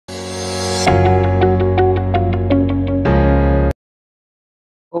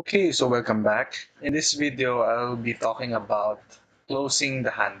Okay, so welcome back. In this video, I'll be talking about closing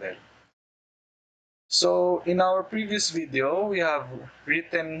the handle. So in our previous video, we have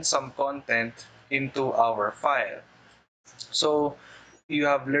written some content into our file. So you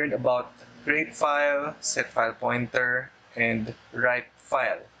have learned about create file, set file pointer, and write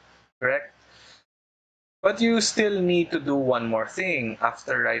file, correct? But you still need to do one more thing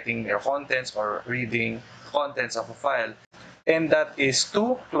after writing your contents or reading contents of a file, and that is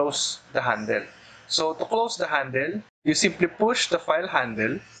to close the handle. So to close the handle, you simply push the file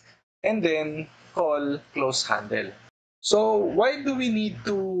handle and then call CloseHandle. So why do we need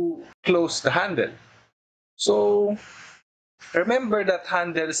to close the handle? So remember that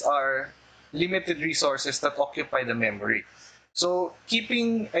handles are limited resources that occupy the memory. So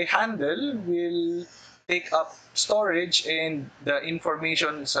keeping a handle will take up storage and the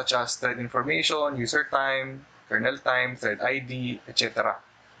information such as thread information, user time, kernel time, thread ID, etc.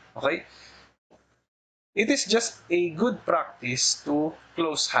 Okay? It is just a good practice to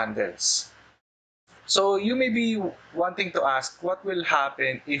close handles. So you may be wanting to ask, what will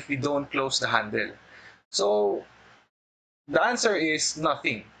happen if we don't close the handle? So the answer is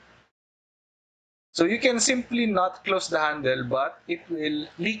nothing. So you can simply not close the handle, but it will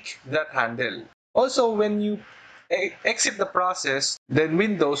leak that handle. Also, when you exit the process, then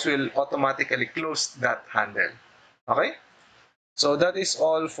Windows will automatically close that handle. Okay? So that is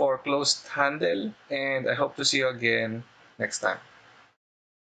all for closed handle, and I hope to see you again next time.